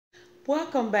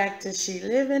Welcome back to She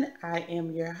Living. I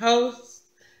am your host,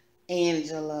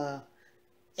 Angela.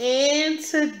 And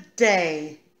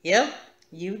today, yep,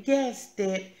 you guessed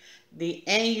it, the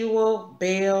annual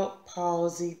Bell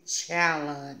Palsy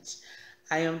Challenge.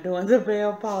 I am doing the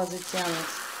Bell Palsy Challenge.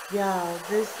 Y'all,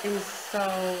 this is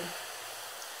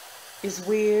it's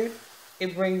weird.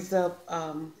 It brings up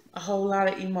a whole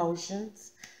lot of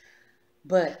emotions,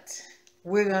 but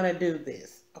we're going to do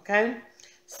this, okay?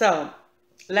 So,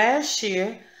 last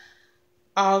year,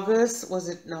 July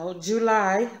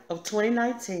of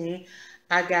 2019,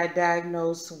 I got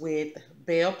diagnosed with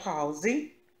Bell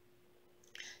Palsy,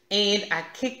 and I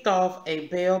kicked off a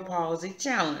Bell Palsy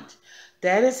challenge.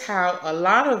 That is how a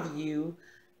lot of you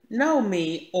know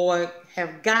me or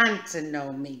have gotten to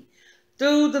know me,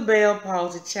 through the Bell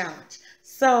Palsy challenge.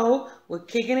 So we're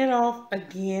kicking it off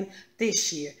again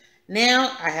this year.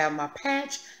 Now I have my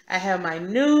patch. I have my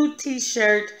new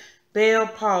t-shirt, Bell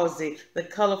Palsy. The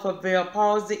color for Bell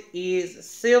Palsy is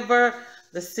silver,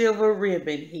 the silver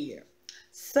ribbon here.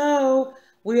 So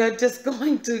we are just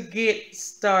going to get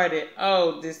started.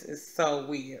 Oh, this is so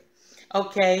weird.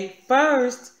 Okay,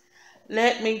 first,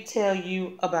 let me tell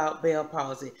you about Bell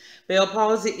Palsy. Bell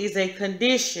Palsy is a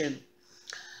condition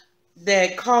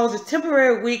that causes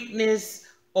temporary weakness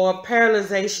or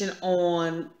paralyzation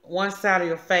on one side of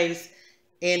your face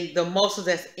and the muscles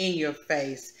that's in your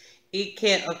face. It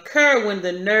can occur when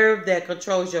the nerve that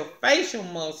controls your facial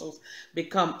muscles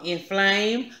become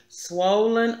inflamed,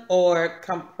 swollen, or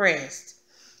compressed.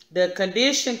 The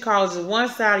condition causes one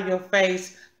side of your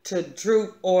face to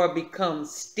droop or become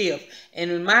stiff.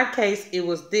 And in my case, it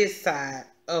was this side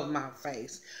of my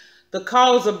face. The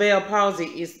cause of Bell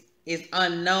Palsy is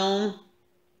unknown.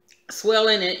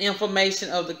 Swelling and inflammation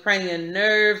of the cranial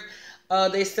nerve.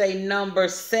 They say number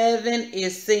 7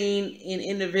 is seen in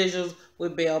individuals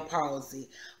with Bell Palsy.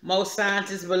 Most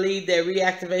scientists believe that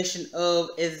reactivation of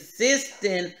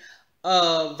existing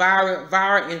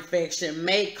viral infection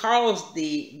may cause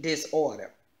the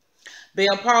disorder.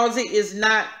 Bell Palsy is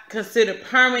not considered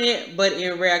permanent, but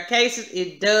in rare cases,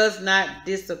 it does not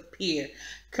disappear.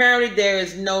 Currently, there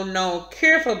is no known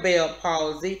cure for Bell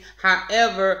Palsy.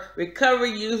 However,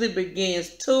 recovery usually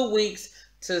begins 2 weeks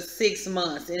to 6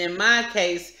 months. And in my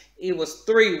case, it was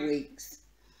 3 weeks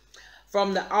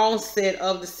from the onset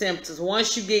of the symptoms.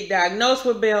 Once you get diagnosed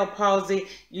with Bell Palsy,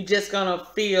 you're just going to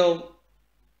feel,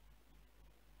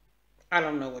 I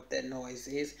don't know what that noise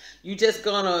is. You're just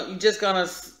gonna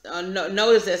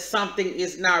notice that something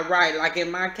is not right. Like in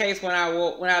my case, when I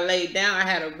laid down, I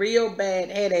had a real bad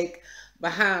headache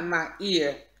behind my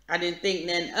ear. I didn't think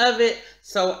nothing of it,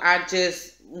 so I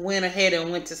just went ahead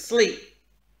and went to sleep.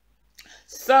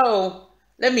 So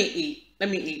let me eat.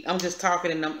 I'm just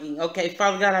talking and I'm eating. Okay,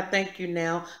 Father God, I thank you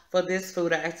now for this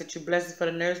food. I ask that you bless it for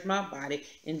the nourish my body.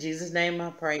 In Jesus' name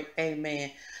I pray.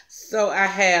 Amen. So I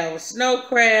have snow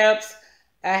crabs.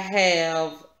 I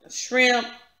have shrimp,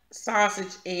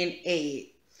 sausage, and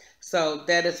egg. So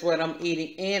that is what I'm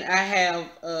eating. And I have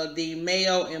the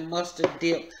mayo and mustard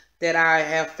dip that I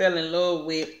have fell in love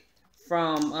with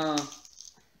from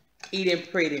Eating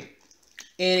Pretty.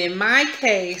 And in my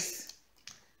case,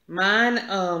 mine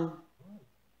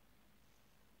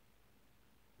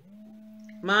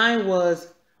was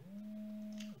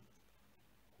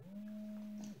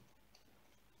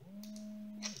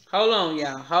hold on,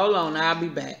 y'all. Hold on. I'll be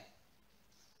back.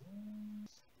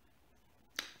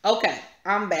 Okay,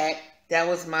 I'm back. That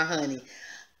was my honey.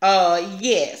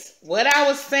 Yes. What I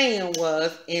was saying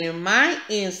was, and in my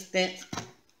instance,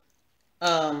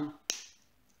 and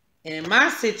in my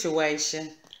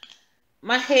situation,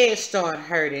 my head started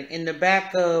hurting in the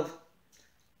back of,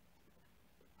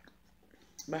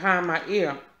 behind my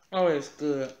ear. Oh, it's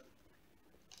good.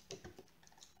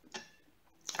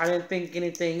 I didn't think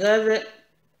anything of it.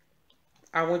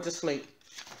 I went to sleep.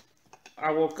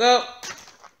 I woke up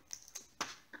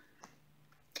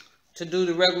to do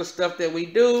the regular stuff that we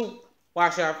do,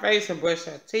 wash our face and brush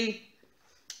our teeth,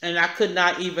 and I could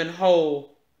not even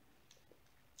hold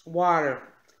water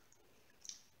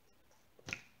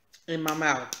in my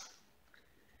mouth.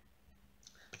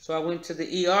 So I went to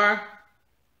the ER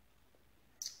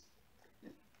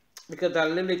because I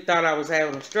literally thought I was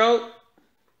having a stroke,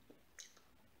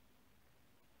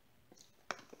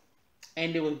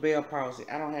 and it was Bell Palsy.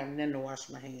 I don't have nothing to wash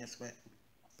my hands with.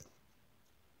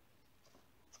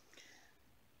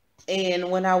 And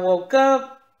when I woke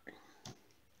up,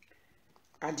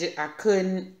 I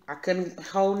couldn't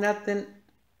hold nothing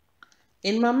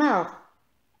in my mouth.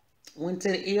 Went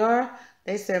to the ER.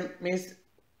 They said, "Miss,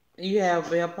 you have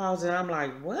Bell Palsy." And I'm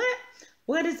like, "What?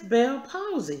 What is Bell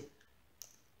Palsy?"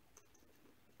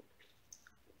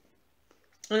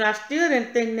 And I still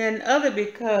didn't think nothing of it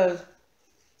because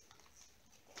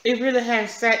it really hadn't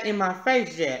sat in my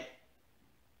face yet.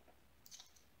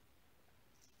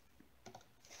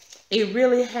 It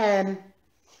really hadn't,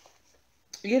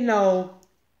 you know,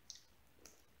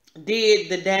 did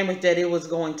the damage that it was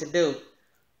going to do.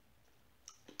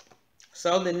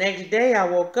 So the next day I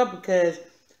woke up because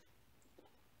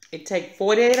it takes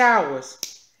 48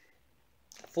 hours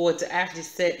for it to actually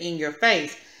set in your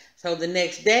face. So the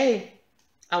next day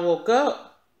I woke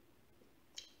up,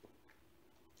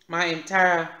 my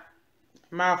entire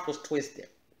mouth was twisted.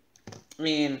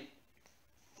 And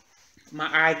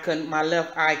my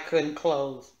left eye couldn't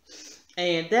close.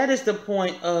 And that is the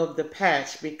point of the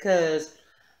patch, because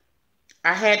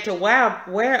I had to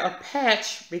wear a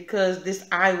patch because this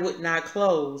eye would not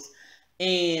close.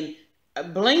 And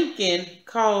blinking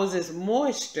causes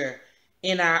moisture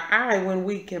in our eye when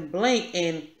we can blink.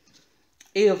 And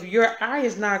if your eye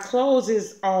is not closed,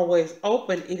 it's always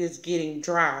open, it is getting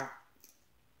dry.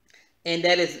 And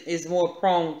that is more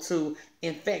prone to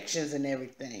infections and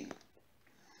everything.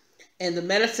 And the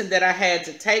medicine that I had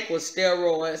to take was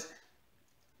steroids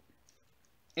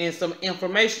and some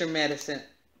inflammation medicine.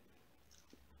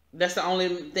 That's the only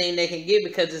thing they can get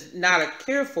because it's not a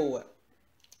cure for it.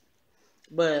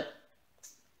 But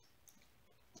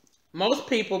most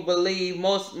people believe,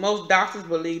 most doctors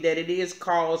believe that it is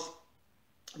caused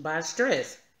by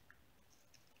stress.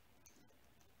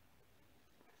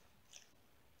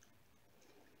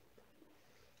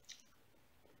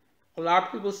 A lot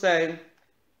of people say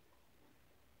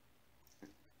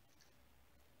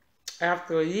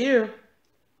after a year,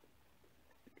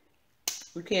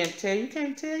 you can't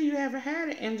tell you haven't had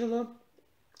it, Angela.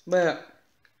 But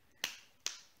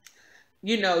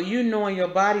you know in your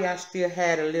body, I still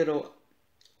had a little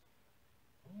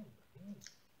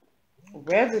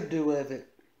residue of it.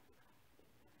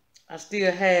 I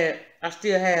still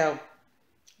have,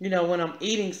 when I'm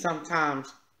eating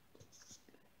sometimes,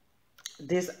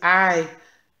 this eye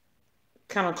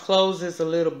kind of closes a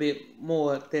little bit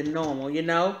more than normal, You're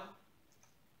going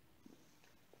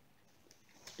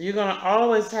to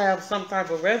always have some type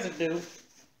of residue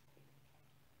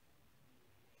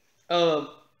of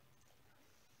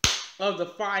the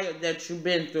fire that you've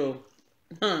been through.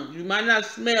 You might not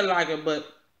smell like it, but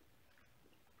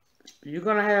you're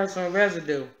going to have some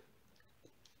residue.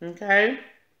 Okay?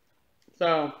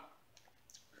 So,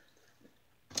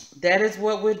 that is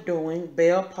what we're doing,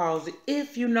 Bell palsy.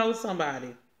 If you know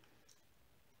somebody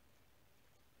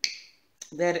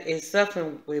that is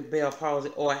suffering with Bell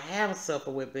palsy or have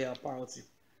suffered with Bell palsy,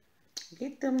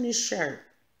 get them this shirt.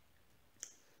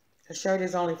 The shirt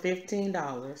is only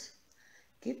 $15.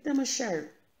 Get them a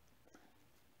shirt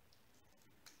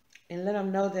and let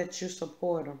them know that you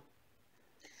support them.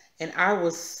 And I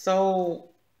was so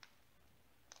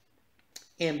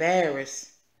embarrassed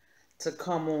to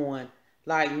come on.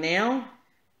 Like now,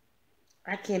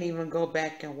 I can't even go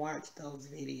back and watch those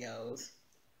videos.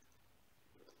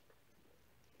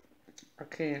 I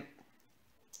can't.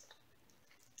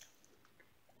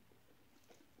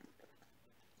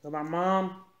 But my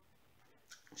mom,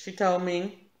 she told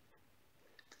me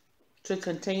to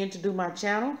continue to do my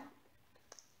channel.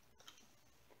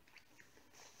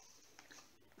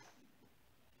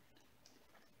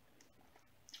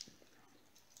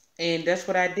 And that's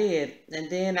what I did. And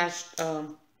then I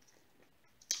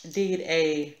did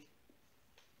a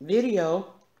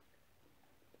video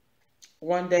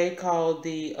one day called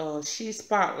the She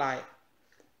Spotlight.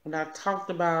 When I talked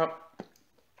about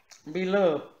Be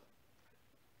Loved.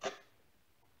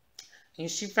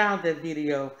 And she found that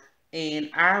video.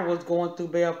 And I was going through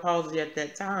Bell palsy at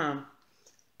that time.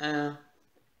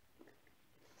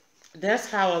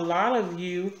 That's how a lot of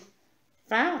you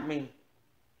found me.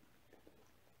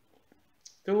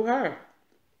 Through her.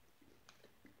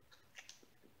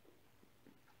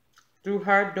 Through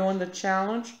her doing the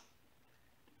challenge.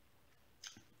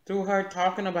 Through her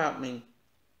talking about me.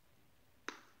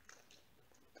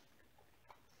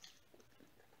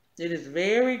 It is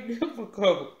very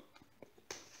difficult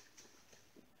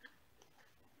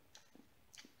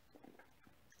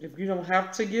if you don't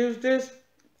have to use this.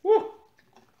 Whew.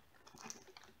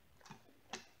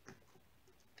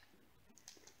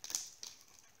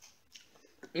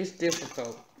 It's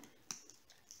difficult.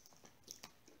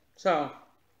 So,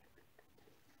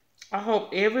 I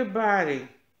hope everybody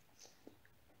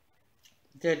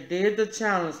that did the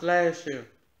challenge last year,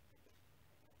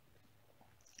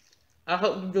 I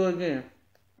hope you do it again.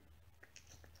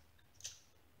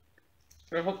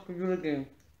 I hope you do it again.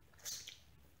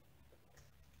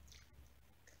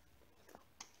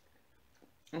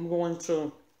 I'm going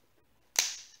to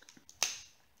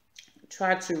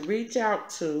try to reach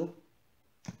out to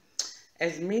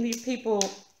as many people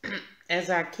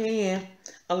as I can.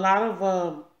 A lot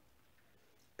of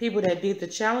people that did the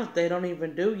challenge, they don't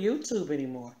even do YouTube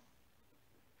anymore.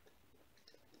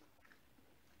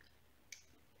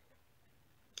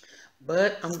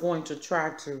 But I'm going to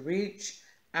try to reach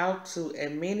out to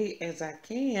as many as I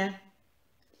can,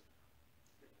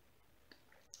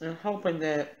 and hoping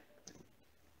that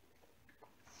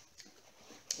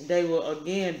they will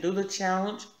again do the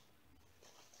challenge,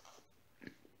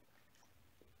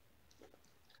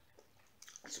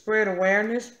 spread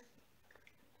awareness,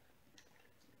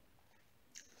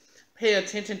 pay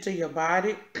attention to your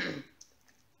body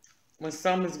when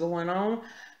something's going on.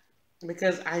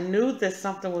 Because I knew that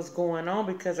something was going on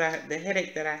because the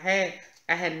headache that I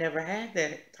had never had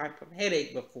that type of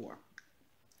headache before.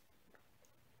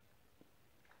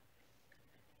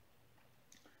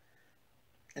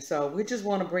 And so we just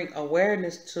want to bring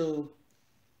awareness to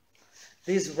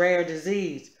this rare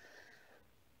disease.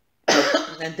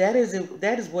 And that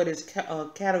is what is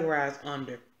categorized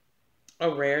under a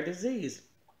rare disease.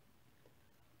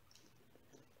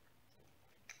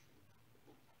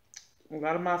 A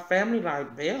lot of my family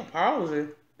like, Bell palsy.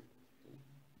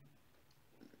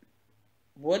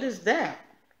 What is that?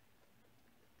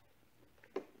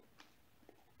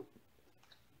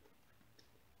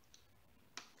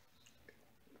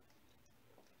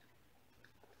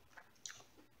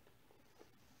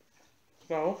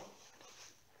 So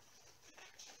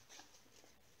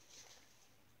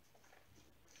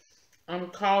I'm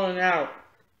calling out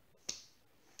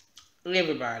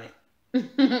everybody.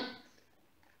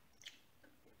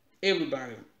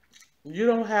 Everybody. You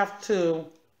don't have to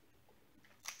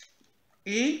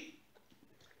eat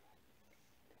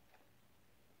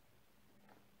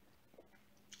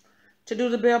to do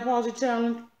the Bell Palsy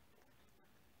Challenge.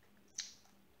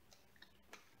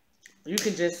 You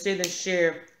can just sit and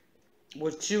share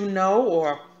what you know,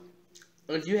 or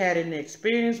if you had any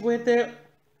experience with it.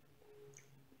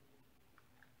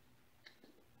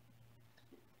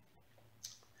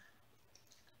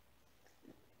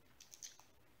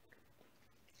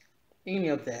 Any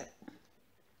of that.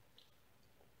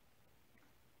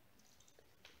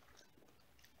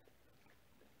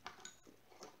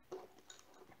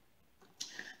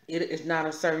 It is not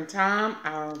a certain time.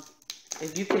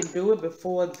 If you can do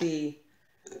it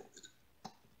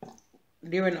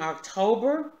during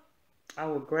October, I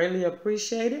would greatly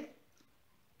appreciate it.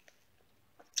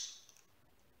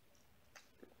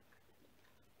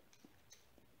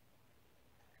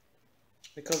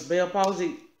 Because Bell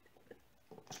Palsy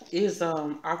is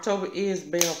October is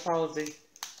Bell Palsy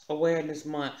Awareness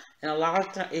Month, and a lot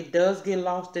of times it does get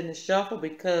lost in the shuffle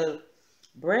because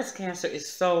breast cancer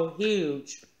is so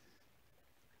huge,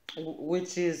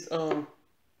 which is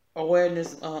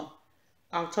awareness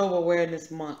October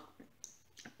Awareness Month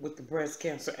with the breast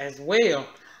cancer as well,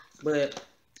 but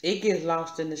it gets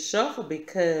lost in the shuffle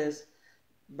because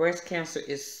breast cancer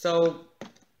is so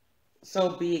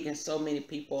big and so many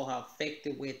people are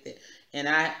affected with it. And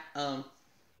I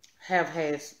have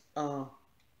had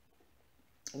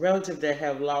relatives that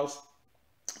have lost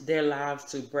their lives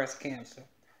to breast cancer.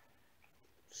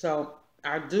 So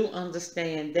I do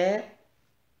understand that.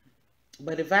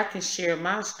 But if I can share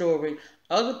my story,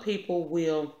 other people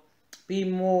will be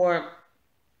more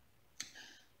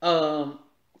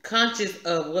conscious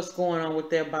of what's going on with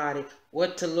their body,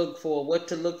 what to look for, what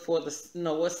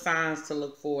signs to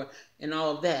look for, and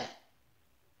all of that.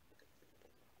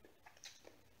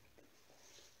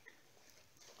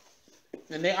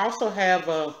 And they also have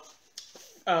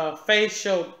a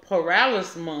facial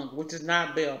paralysis month, which is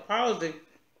not Bell Palsy,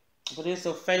 but it's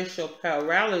a facial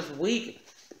paralysis week,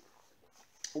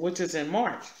 which is in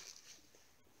March.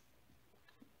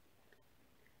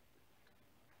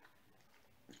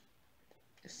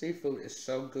 The seafood is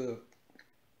so good.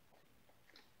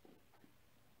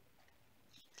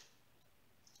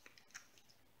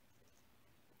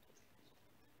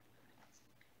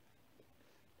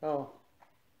 Oh,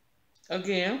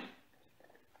 again,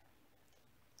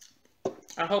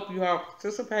 I hope you all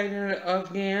participate in it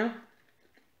again.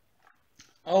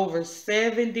 Over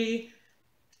 70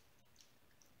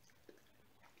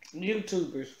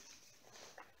 YouTubers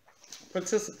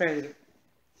participated.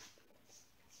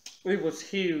 It was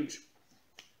huge.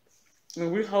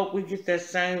 And we hope we get that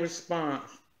same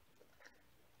response.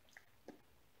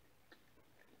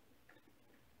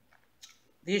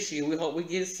 This year, we hope we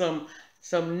get some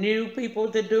new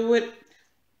people to do it.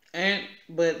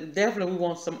 But definitely we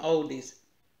want some oldies.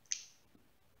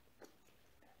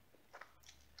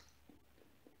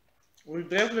 We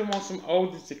definitely want some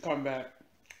oldies to come back.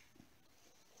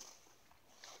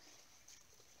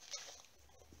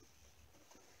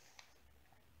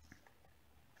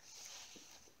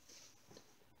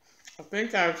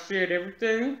 think I've shared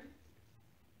everything.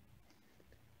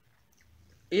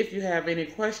 If you have any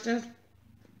questions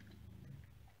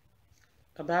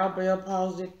about Bell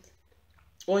palsy,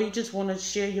 or you just want to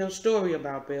share your story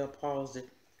about Bell palsy,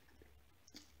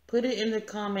 put it in the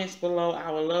comments below. I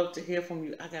would love to hear from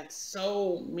you. I got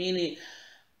so many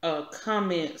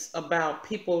comments about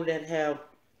people that have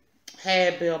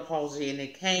had Bell palsy and they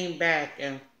came back,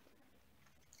 and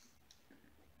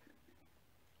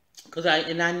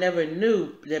I never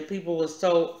knew that people were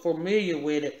so familiar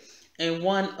with it. And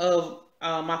one of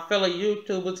my fellow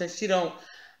YouTubers, and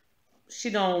she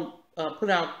don't put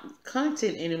out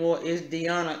content anymore, is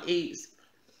Deanna Eats,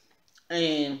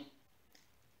 and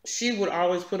she would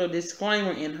always put a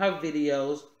disclaimer in her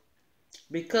videos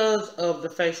because of the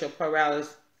facial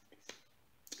paralysis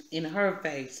in her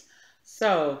face.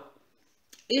 So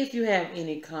if you have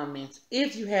any comments,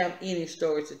 if you have any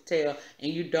stories to tell,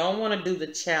 and you don't want to do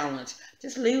the challenge,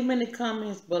 just leave them in the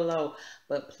comments below.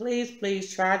 But please,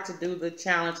 please try to do the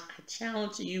challenge. I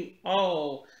challenge you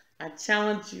all. I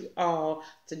challenge you all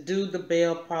to do the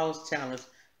Bell Pause challenge.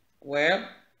 Wear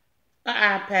an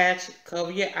eye patch,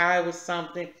 cover your eye with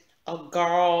something, a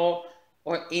gauze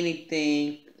or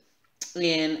anything,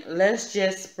 and let's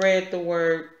just spread the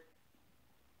word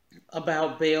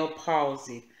about Bell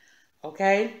palsy.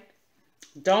 Okay?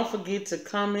 Don't forget to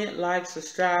comment, like,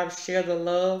 subscribe, share the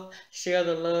love, share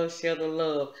the love, share the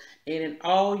love. And in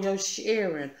all your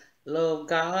sharing, love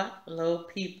God, love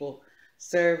people,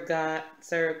 serve God,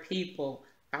 serve people.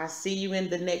 I'll see you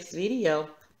in the next video.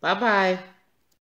 Bye-bye.